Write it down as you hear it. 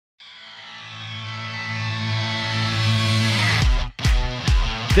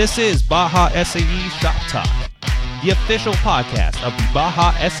This is Baja SAE Shop Talk, the official podcast of the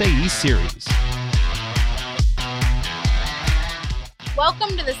Baja SAE series.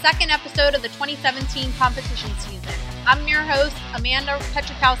 Welcome to the second episode of the 2017 competition season. I'm your host, Amanda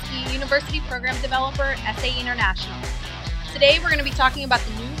Petrikowski, University Program Developer, SAE International. Today we're going to be talking about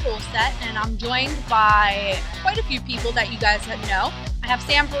the new rule set, and I'm joined by quite a few people that you guys know. I have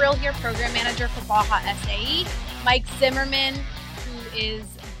Sam Burrill here, Program Manager for Baja SAE, Mike Zimmerman, who is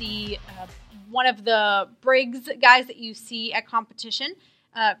the one of the Briggs guys that you see at competition,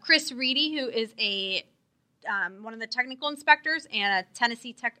 Chris Reedy, who is one of the technical inspectors and a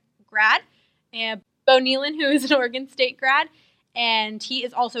Tennessee Tech grad, and Bo Nealon, who is an Oregon State grad, and he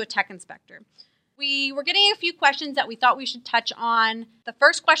is also a tech inspector. We were getting a few questions that we thought we should touch on. The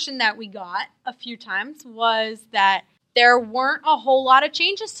first question that we got a few times was that there weren't a whole lot of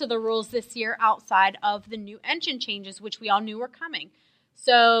changes to the rules this year outside of the new engine changes, which we all knew were coming.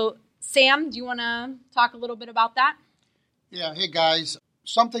 So, Sam, do you want to talk a little bit about that? Yeah, hey guys.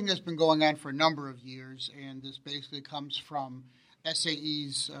 Something that's been going on for a number of years, and this basically comes from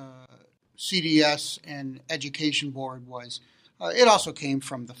SAE's CDS and Education Board, was it also came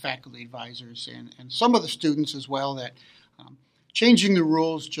from the faculty advisors and some of the students as well, that changing the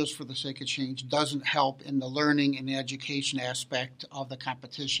rules just for the sake of change doesn't help in the learning and the education aspect of the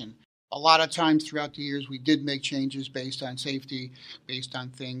competition. A lot of times throughout the years, we did make changes based on safety, based on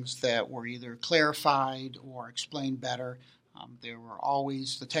things that were either clarified or explained better. There were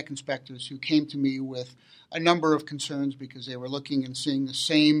always the tech inspectors who came to me with a number of concerns because they were looking and seeing the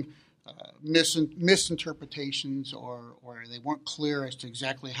same misinterpretations or they weren't clear as to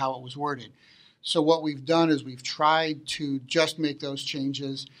exactly how it was worded. So what we've done is we've tried to just make those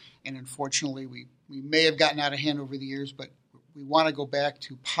changes, and unfortunately we may have gotten out of hand over the years, but we want to go back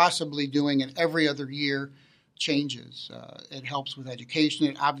to possibly doing an every other year changes. It helps with education.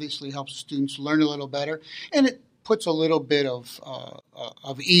 It obviously helps students learn a little better, and it puts a little bit of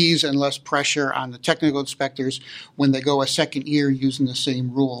ease and less pressure on the technical inspectors when they go a second year using the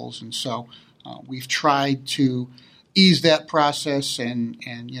same rules. And so we've tried to ease that process, and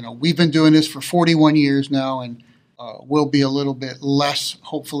we've been doing this for 41 years now, and we'll be a little bit less,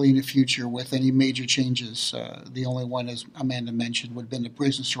 hopefully, in the future with any major changes. The only one, as Amanda mentioned, would have been the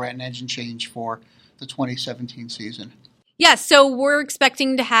Briggs & Stratton engine change for the 2017 season. Yeah, so we're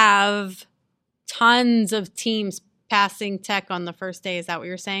expecting to have tons of teams passing tech on the first day. Is that what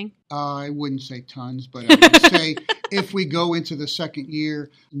you're saying? I wouldn't say tons, but I would say if we go into the second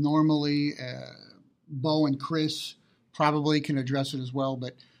year, normally Bo and Chris probably can address it as well,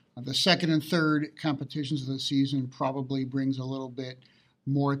 but the second and third competitions of the season probably brings a little bit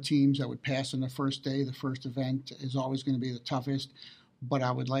more teams that would pass on the first day. The first event is always going to be the toughest, but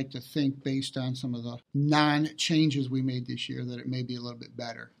I would like to think, based on some of the non-changes we made this year, that it may be a little bit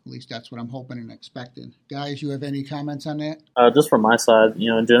better. At least that's what I'm hoping and expecting. Guys, you have any comments on that? Just from my side,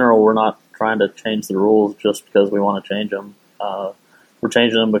 in general, we're not trying to change the rules just because we want to change them. We're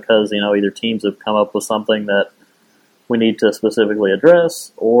changing them because, either teams have come up with something that we need to specifically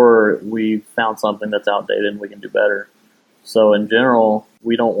address, or we found something that's outdated and we can do better. So in general,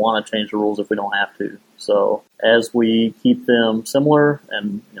 we don't want to change the rules if we don't have to. So as we keep them similar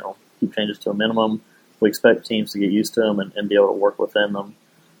and keep changes to a minimum, we expect teams to get used to them and be able to work within them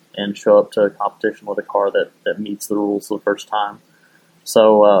and show up to a competition with a car that meets the rules the first time.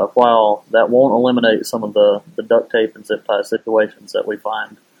 So while that won't eliminate some of the duct tape and zip tie situations that we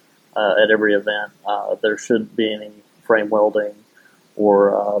find at every event, there shouldn't be any frame welding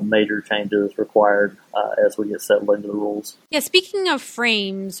or major changes required as we get settled into the rules. Yeah, speaking of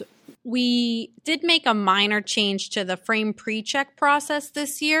frames, we did make a minor change to the frame pre-check process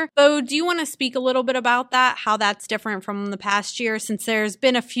this year. Bo, do you want to speak a little bit about that, how that's different from the past year, since there's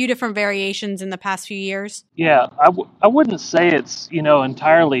been a few different variations in the past few years? Yeah, I wouldn't say it's,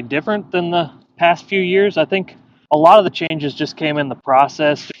 entirely different than the past few years. I think a lot of the changes just came in the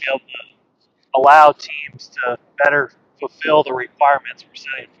process to be able to allow teams to better fulfill the requirements we're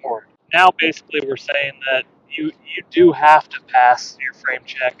setting forward. Now, basically, we're saying that you do have to pass your frame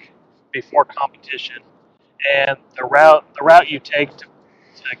check before competition, and the route you take to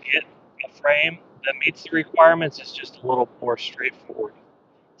get a frame that meets the requirements is just a little more straightforward.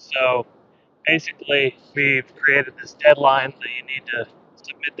 So, basically, we've created this deadline that you need to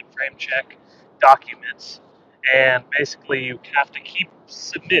submit the frame check documents, and basically you have to keep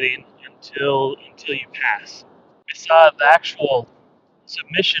submitting until you pass. Besides, the actual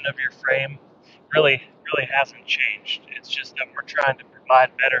submission of your frame really hasn't changed. It's just that we're trying to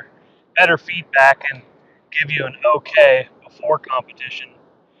provide better feedback and give you an okay before competition,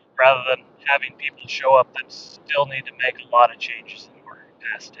 rather than having people show up that still need to make a lot of changes in order.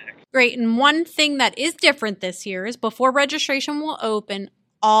 past tech. Great. And one thing that is different this year is before registration will open,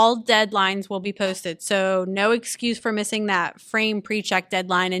 all deadlines will be posted. So no excuse for missing that frame pre-check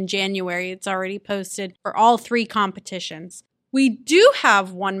deadline in January. It's already posted for all 3 competitions. We do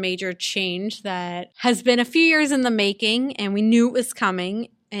have one major change that has been a few years in the making, and we knew it was coming.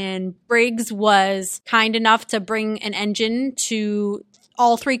 And Briggs was kind enough to bring an engine to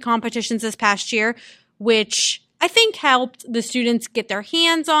all 3 competitions this past year, which I think helped the students get their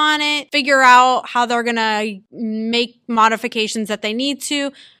hands on it, figure out how they're going to make modifications that they need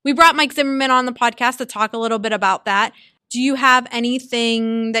to. We brought Mike Zimmerman on the podcast to talk a little bit about that. Do you have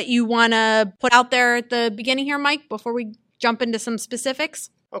anything that you want to put out there at the beginning here, Mike, before we jump into some specifics?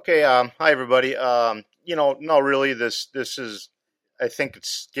 Okay. Hi, everybody. No, really, this is, I think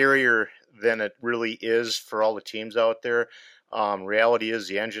it's scarier than it really is for all the teams out there. Reality is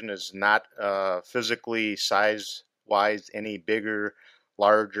the engine is not physically size-wise any bigger,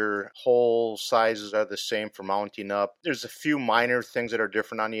 larger. Hole sizes are the same for mounting up. There's a few minor things that are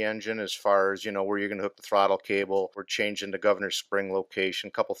different on the engine as far as, where you're going to hook the throttle cable. We're changing the governor spring location,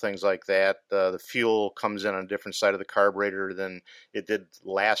 a couple things like that. The fuel comes in on a different side of the carburetor than it did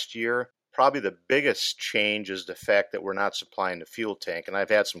last year. Probably the biggest change is the fact that we're not supplying the fuel tank, and I've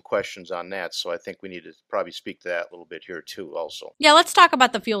had some questions on that, so I think we need to probably speak to that a little bit here too also. Yeah, let's talk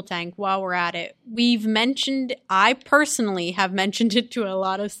about the fuel tank while we're at it. I personally have mentioned it to a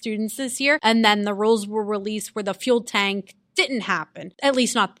lot of students this year, and then the rules were released where the fuel tank didn't happen, at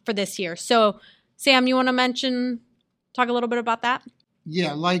least not for this year. So, Sam, you want to talk a little bit about that?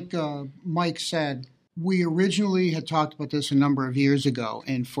 Yeah, like Mike said, we originally had talked about this a number of years ago,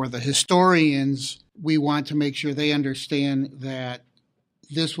 and for the historians, we want to make sure they understand that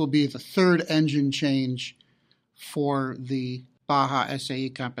this will be the 3rd engine change for the Baja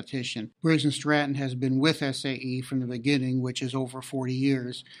SAE competition. Briggs & Stratton has been with SAE from the beginning, which is over 40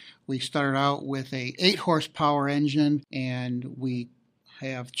 years. We started out with a 8-horsepower engine, and we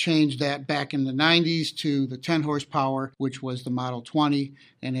have changed that back in the 90s to the 10 horsepower, which was the Model 20,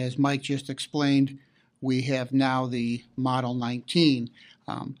 and as Mike just explained, we have now the Model 19.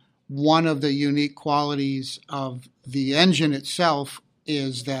 One of the unique qualities of the engine itself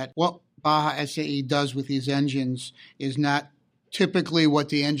is that what Baja SAE does with these engines is not typically what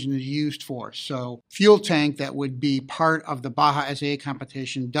the engine is used for. So fuel tank that would be part of the Baja SAE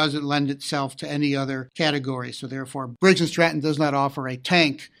competition doesn't lend itself to any other category. So therefore, Briggs & Stratton does not offer a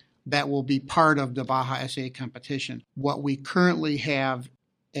tank that will be part of the Baja SAE competition. What we currently have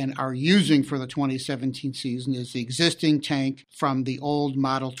and are using for the 2017 season is the existing tank from the old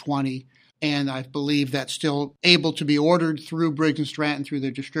Model 20. And I believe that's still able to be ordered through Briggs & Stratton, through their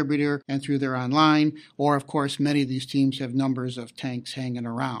distributor and through their online. Or, of course, many of these teams have numbers of tanks hanging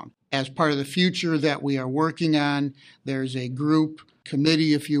around. As part of the future that we are working on, there's a group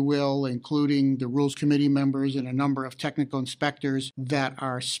committee, if you will, including the rules committee members and a number of technical inspectors that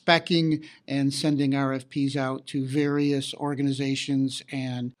are speccing and sending RFPs out to various organizations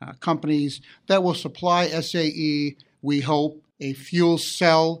and companies that will supply SAE, we hope, a fuel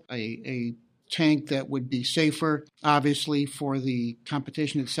cell, a tank that would be safer, obviously, for the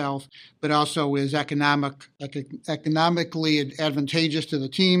competition itself, but also is economically advantageous to the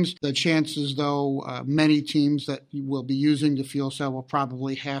teams. The chances, though, many teams that will be using the fuel cell will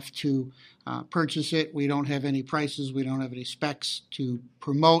probably have to purchase it. We don't have any prices. We don't have any specs to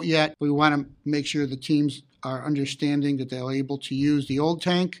promote yet. We want to make sure the teams are understanding that they're able to use the old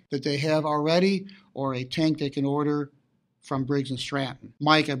tank that they have already or a tank they can order from Briggs & Stratton.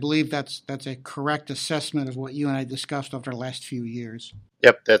 Mike, I believe that's a correct assessment of what you and I discussed over the last few years.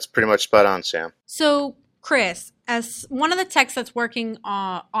 Yep, that's pretty much spot on, Sam. So, Chris, as one of the techs that's working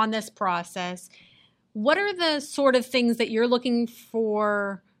on this process, what are the sort of things that you're looking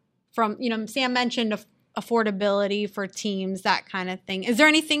for from, Sam mentioned affordability for teams, that kind of thing. Is there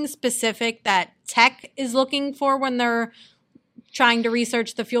anything specific that tech is looking for when they're trying to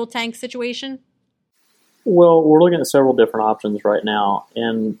research the fuel tank situation? Well, we're looking at several different options right now,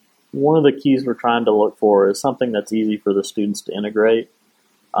 and one of the keys we're trying to look for is something that's easy for the students to integrate.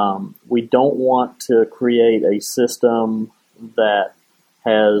 We don't want to create a system that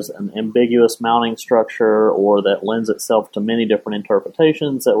has an ambiguous mounting structure or that lends itself to many different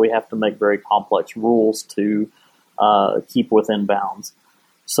interpretations that we have to make very complex rules to keep within bounds.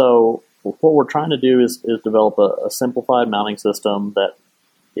 So what we're trying to do is develop a simplified mounting system that,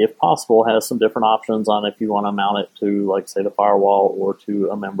 if possible, has some different options on if you want to mount it to, like, say, the firewall or to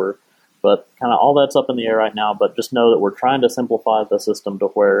a member. But kind of all that's up in the air right now. But just know that we're trying to simplify the system to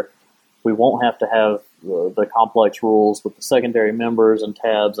where we won't have to have the complex rules with the secondary members and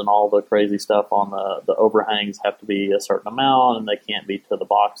tabs and all the crazy stuff on the overhangs have to be a certain amount and they can't be to the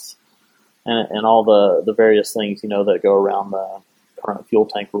box and all the various things, that go around the current fuel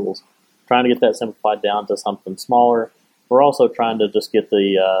tank rules. Trying to get that simplified down to something smaller. We're also trying to just get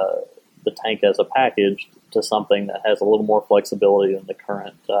the tank as a package to something that has a little more flexibility than the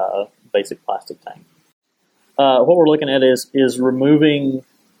current basic plastic tank. What we're looking at is removing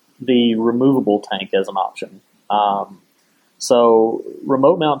the removable tank as an option. So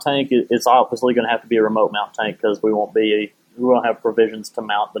remote mount tank is obviously going to have to be a remote mount tank because we won't have provisions to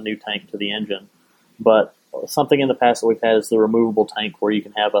mount the new tank to the engine. But something in the past that we've had is the removable tank where you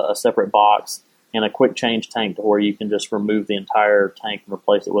can have a separate box and a quick change tank to where you can just remove the entire tank and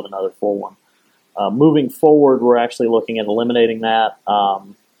replace it with another full one. Moving forward, we're actually looking at eliminating that.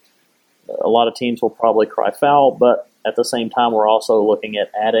 A lot of teams will probably cry foul, but at the same time, we're also looking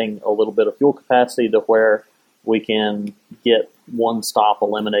at adding a little bit of fuel capacity to where we can get one stop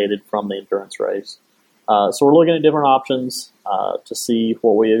eliminated from the endurance race. So we're looking at different options to see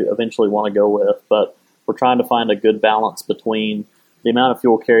what we eventually want to go with, but we're trying to find a good balance between the amount of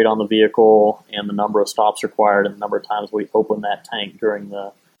fuel carried on the vehicle and the number of stops required and the number of times we open that tank during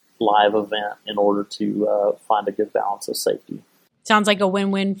the live event in order to find a good balance of safety. Sounds like a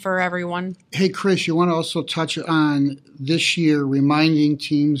win-win for everyone. Hey, Chris, you want to also touch on this year reminding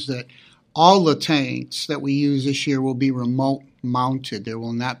teams that all the tanks that we use this year will be remote mounted. There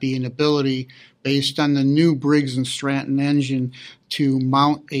will not be an ability based on the new Briggs & Stratton engine to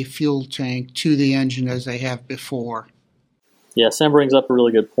mount a fuel tank to the engine as they have before. Yeah, Sam brings up a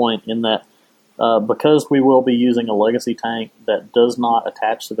really good point in that because we will be using a legacy tank that does not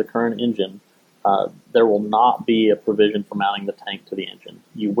attach to the current engine, there will not be a provision for mounting the tank to the engine.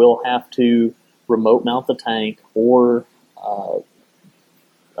 You will have to remote mount the tank or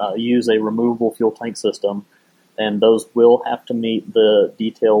use a removable fuel tank system, and those will have to meet the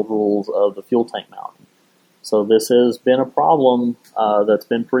detailed rules of the fuel tank mounting. So this has been a problem that's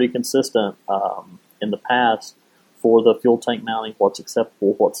been pretty consistent in the past for the fuel tank mounting, what's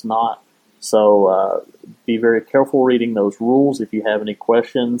acceptable, what's not. So be very careful reading those rules. If you have any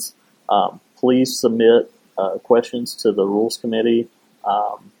questions, please submit questions to the rules committee,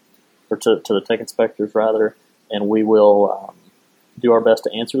 or to the tech inspectors rather, and we will do our best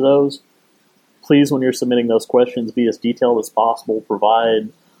to answer those. Please, when you're submitting those questions, be as detailed as possible. Provide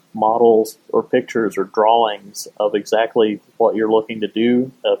models or pictures or drawings of exactly what you're looking to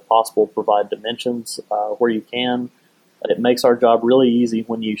do. If possible, provide dimensions where you can. It makes our job really easy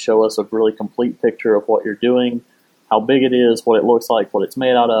when you show us a really complete picture of what you're doing, how big it is, what it looks like, what it's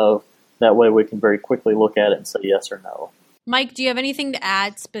made out of. That way we can very quickly look at it and say yes or no. Mike, do you have anything to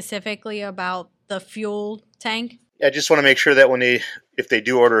add specifically about the fuel tank? I just want to make sure that if they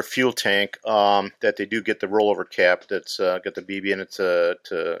do order a fuel tank, that they do get the rollover cap that's got the BB in it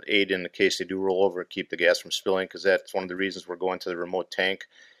to aid in the case they do roll over and keep the gas from spilling, because that's one of the reasons we're going to the remote tank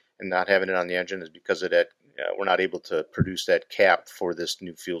and not having it on the engine is because of that. We're not able to produce that cap for this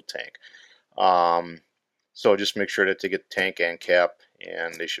new fuel tank. So just make sure that they get the tank and cap,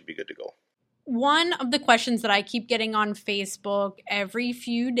 and they should be good to go. One of the questions that I keep getting on Facebook every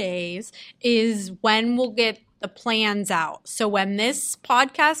few days is when we'll get the plans out. So when this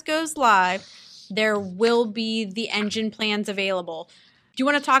podcast goes live, there will be the engine plans available. Do you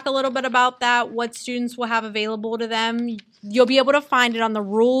want to talk a little bit about that? What students will have available to them? You'll be able to find it on the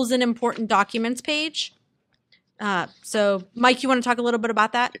Rules and Important Documents page. So, Mike, you want to talk a little bit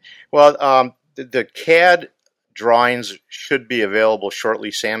about that? Well, the CAD drawings should be available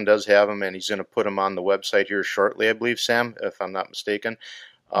shortly. Sam does have them, and he's going to put them on the website here shortly, I believe, Sam, if I'm not mistaken.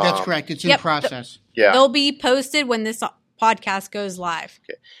 That's correct. It's in process. Yeah. They'll be posted when this podcast goes live.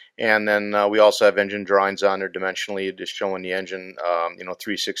 Okay. And then we also have engine drawings on there dimensionally, just showing the engine,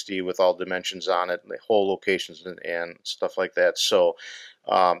 360 with all dimensions on it, the whole locations and stuff like that. So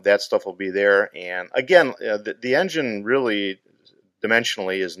that stuff will be there. And again, the engine really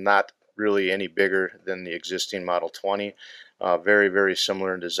dimensionally is not really any bigger than the existing Model 20. Very, very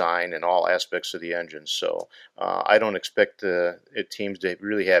similar in design and all aspects of the engine. So I don't expect teams to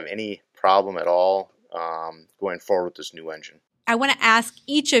really have any problem at all going forward with this new engine. I want to ask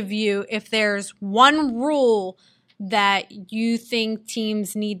each of you if there's one rule that you think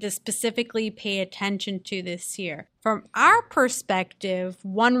teams need to specifically pay attention to this year. From our perspective,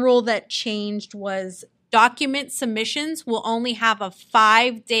 one rule that changed was document submissions will only have a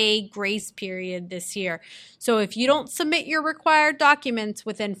 5-day grace period this year. So if you don't submit your required documents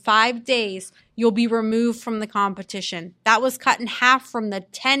within 5 days, you'll be removed from the competition. That was cut in half from the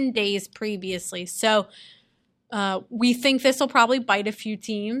 10 days previously. So We think this will probably bite a few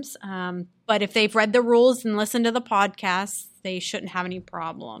teams, but if they've read the rules and listened to the podcast, they shouldn't have any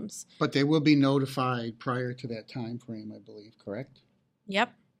problems. But they will be notified prior to that time frame, I believe, correct?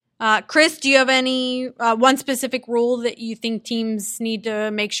 Yep. Chris, do you have any one specific rule that you think teams need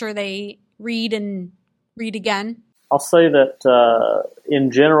to make sure they read and read again? I'll say that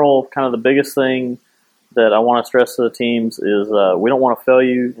in general, kind of the biggest thing that I want to stress to the teams is we don't want to fail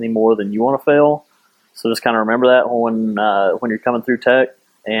you any more than you want to fail. So just kind of remember that when you're coming through tech,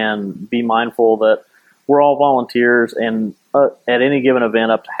 and be mindful that we're all volunteers, and at any given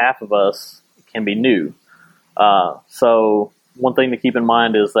event, up to half of us can be new. So one thing to keep in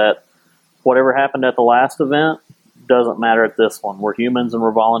mind is that whatever happened at the last event doesn't matter at this one. We're humans and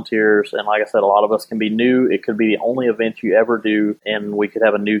we're volunteers, and like I said, a lot of us can be new. It could be the only event you ever do, and we could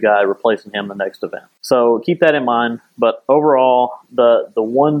have a new guy replacing him the next event. So keep that in mind. But overall, the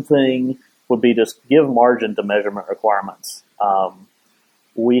one thing would be just give margin to measurement requirements.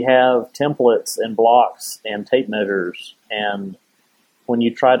 We have templates and blocks and tape measures, and when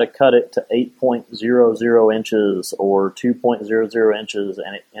you try to cut it to 8.00 inches or 2.00 inches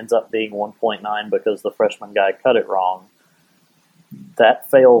and it ends up being 1.9 because the freshman guy cut it wrong, that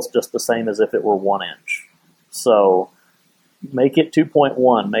fails just the same as if it were 1 inch. So make it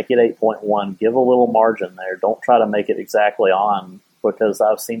 2.1, make it 8.1, give a little margin there. Don't try to make it exactly on, because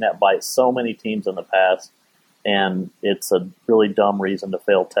I've seen that bite so many teams in the past, and it's a really dumb reason to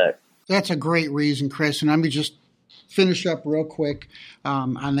fail tech. That's a great reason, Chris. And let me just finish up real quick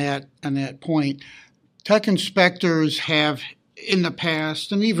on that point. Tech inspectors have, in the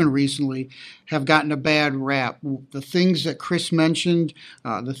past and even recently, have gotten a bad rap. The things that Chris mentioned,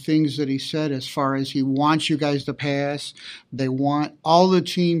 the things that he said as far as he wants you guys to pass, they want all the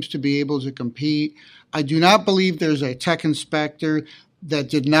teams to be able to compete. I do not believe there's a tech inspector that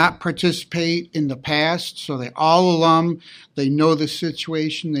did not participate in the past. So they're all alum. They know the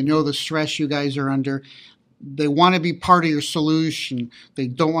situation. They know the stress you guys are under. They want to be part of your solution. They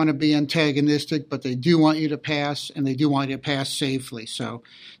don't want to be antagonistic, but they do want you to pass, and they do want you to pass safely. So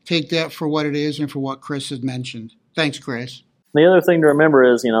take that for what it is and for what Chris has mentioned. Thanks, Chris. The other thing to remember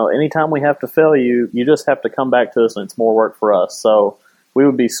is, anytime we have to fail you, you just have to come back to us, and it's more work for us. So we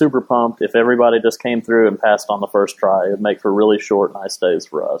would be super pumped if everybody just came through and passed on the first try. It would make for really short, nice days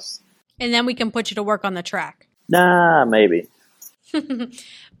for us. And then we can put you to work on the track. Nah, maybe.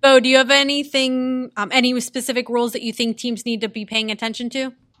 Bo, do you have anything, any specific rules that you think teams need to be paying attention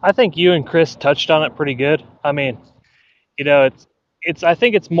to? I think you and Chris touched on it pretty good. I mean, I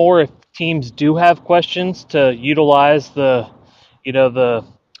think it's more if teams do have questions to utilize the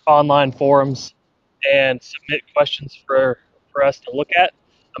online forums and submit questions for us to look at.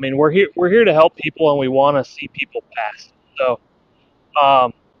 I mean, we're here to help people, and we want to see people pass. So,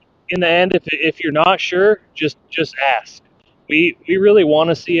 in the end, if you're not sure, just ask. We really want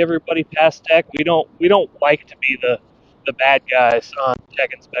to see everybody pass tech. We don't like to be the bad guys on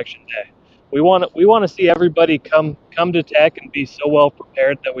tech inspection day. We want to see everybody come to tech and be so well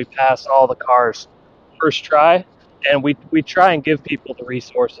prepared that we pass all the cars first try, and we try and give people the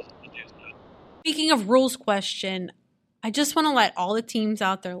resources to do so. Speaking of rules question, I just want to let all the teams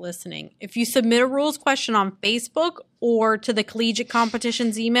out there listening, if you submit a rules question on Facebook or to the Collegiate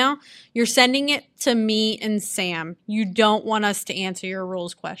Competitions email, you're sending it to me and Sam. You don't want us to answer your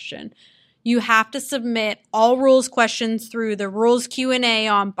rules question. You have to submit all rules questions through the rules Q&A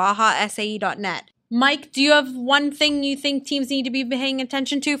on BajaSAE.net. Mike, do you have one thing you think teams need to be paying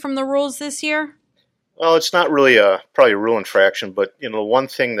attention to from the rules this year? Well, it's not really probably a rule infraction, but one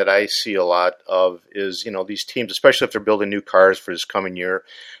thing that I see a lot of is these teams, especially if they're building new cars for this coming year,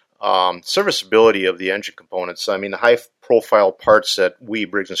 serviceability of the engine components. I mean, the high-profile parts that we,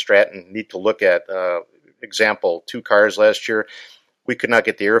 Briggs & Stratton, need to look at. Example, 2 cars last year, we could not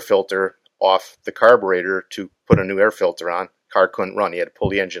get the air filter off the carburetor to put a new air filter on. Car couldn't run. You had to pull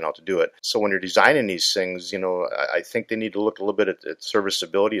the engine out to do it. So when you're designing these things, I think they need to look a little bit at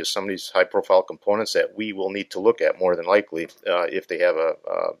serviceability of some of these high-profile components that we will need to look at more than likely if they have a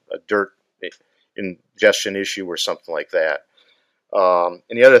dirt ingestion issue or something like that. And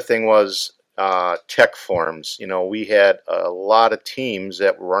the other thing was tech forms. We had a lot of teams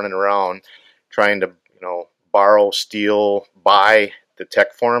that were running around trying to, borrow, steal, buy the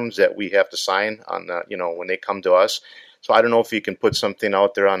tech forms that we have to sign on when they come to us. So I don't know if you can put something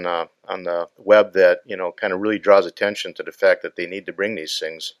out there on the web that kind of really draws attention to the fact that they need to bring these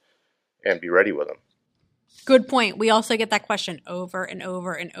things and be ready with them. Good point. We also get that question over and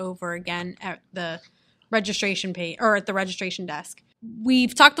over and over again at the registration page or at the registration desk.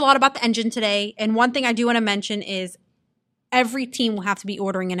 We've talked a lot about the engine today, and one thing I do want to mention is every team will have to be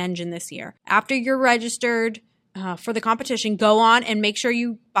ordering an engine this year. After you're registered, for the competition, go on and make sure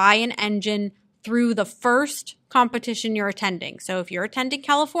you buy an engine through the first competition you're attending. So if you're attending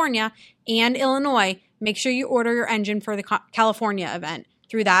California and Illinois, make sure you order your engine for the California event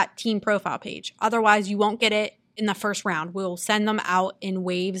through that team profile page. Otherwise, you won't get it in the first round. We'll send them out in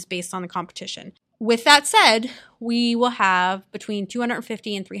waves based on the competition. With that said, we will have between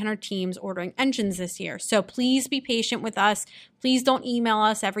 250 and 300 teams ordering engines this year. So please be patient with us. Please don't email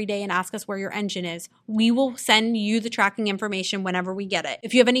us every day and ask us where your engine is. We will send you the tracking information whenever we get it.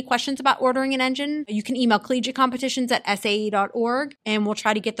 If you have any questions about ordering an engine, you can email collegiatecompetitions@sae.org and we'll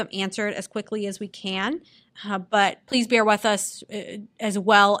try to get them answered as quickly as we can. But please bear with us as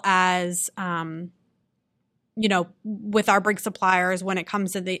well as, with our Briggs suppliers when it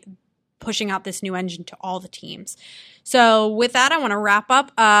comes to the pushing out this new engine to all the teams. So with that, I want to wrap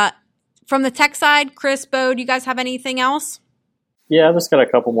up. From the tech side, Chris, Bo, do you guys have anything else? Yeah, I've just got a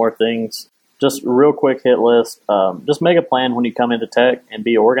couple more things. Just a real quick hit list. Just make a plan when you come into tech and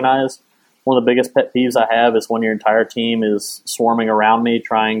be organized. One of the biggest pet peeves I have is when your entire team is swarming around me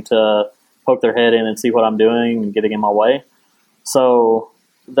trying to poke their head in and see what I'm doing and getting in my way. So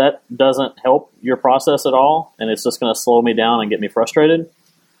that doesn't help your process at all, and it's just going to slow me down and get me frustrated.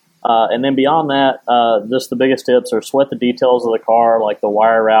 And then beyond that, just the biggest tips are sweat the details of the car, like the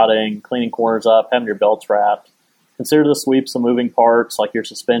wire routing, cleaning corners up, having your belts wrapped. Consider the sweeps of moving parts, like your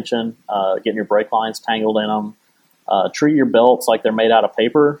suspension, getting your brake lines tangled in them. Treat your belts like they're made out of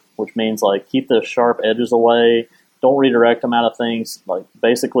paper, which means like keep the sharp edges away. Don't redirect them out of things. Like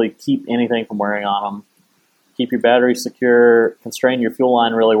basically keep anything from wearing on them. Keep your batteries secure. Constrain your fuel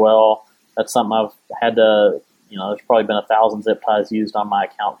line really well. That's something I've had to... there's probably been 1,000 zip ties used on my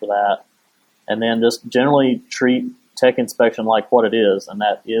account for that. And then just generally treat tech inspection like what it is, and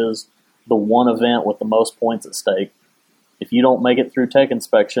that is the one event with the most points at stake. If you don't make it through tech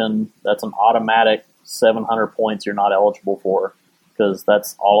inspection, that's an automatic 700 points you're not eligible for, because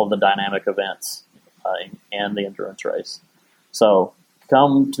that's all of the dynamic events and the endurance race. So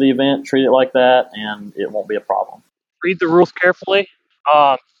come to the event, treat it like that, and it won't be a problem. Read the rules carefully.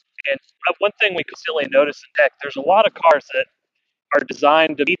 And one thing we constantly notice in tech, there's a lot of cars that are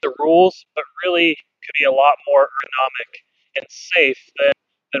designed to meet the rules, but really could be a lot more ergonomic and safe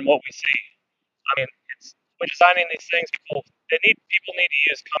than what we see. I mean, when designing these things, people need to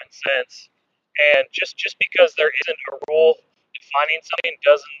use common sense. And just because there isn't a rule defining something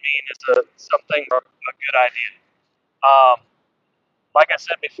doesn't mean it's something or a good idea. Like I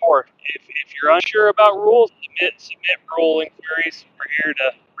said before, if you're unsure about rules, submit rule inquiries. We're here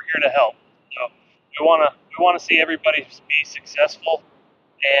to help. So we want to see everybody be successful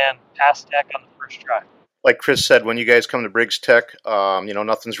and pass tech on the first try. Like Chris said, when you guys come to Briggs Tech,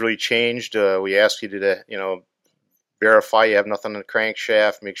 nothing's really changed. We ask you to, verify you have nothing in the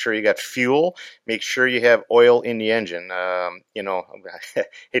crankshaft. Make sure you got fuel. Make sure you have oil in the engine. I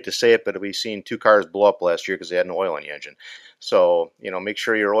hate to say it, but we've seen 2 cars blow up last year because they had no oil in the engine. So, make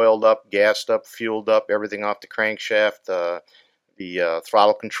sure you're oiled up, gassed up, fueled up, everything off the crankshaft. The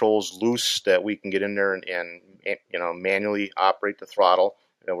throttle controls loose, that we can get in there and manually operate the throttle.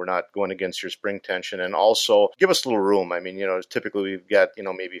 We're not going against your spring tension. And also give us a little room. I mean, typically we've got,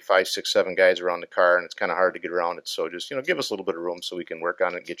 maybe 5, 6, 7 guys around the car, and it's kind of hard to get around it. So just, give us a little bit of room so we can work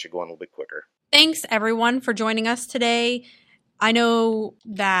on it and get you going a little bit quicker. Thanks, everyone, for joining us today. I know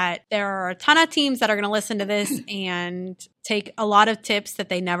that there are a ton of teams that are going to listen to this and take a lot of tips that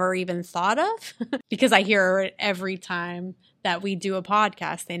they never even thought of, because I hear it every time that we do a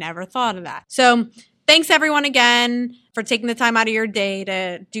podcast. They never thought of that. So thanks, everyone, again, for taking the time out of your day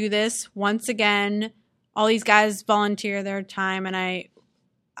to do this. Once again, all these guys volunteer their time, and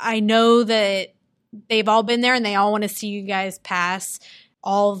I know that they've all been there, and they all want to see you guys pass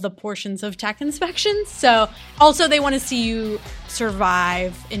all of the portions of tech inspections. So also they want to see you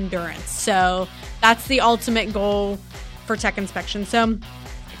survive endurance. So that's the ultimate goal for tech inspection. So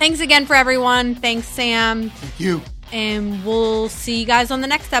thanks again for everyone. Thanks, Sam. Thank you. And we'll see you guys on the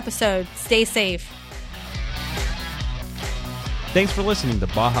next episode. Stay safe. Thanks for listening to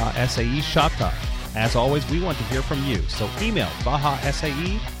Baja SAE Shop Talk. As always, we want to hear from you, so email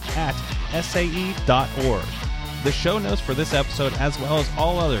bajasae@sae.org. The show notes for this episode, as well as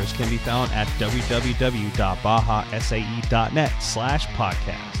all others, can be found at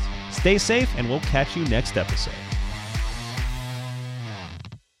www.bajasae.net/podcast. Stay safe, and we'll catch you next episode.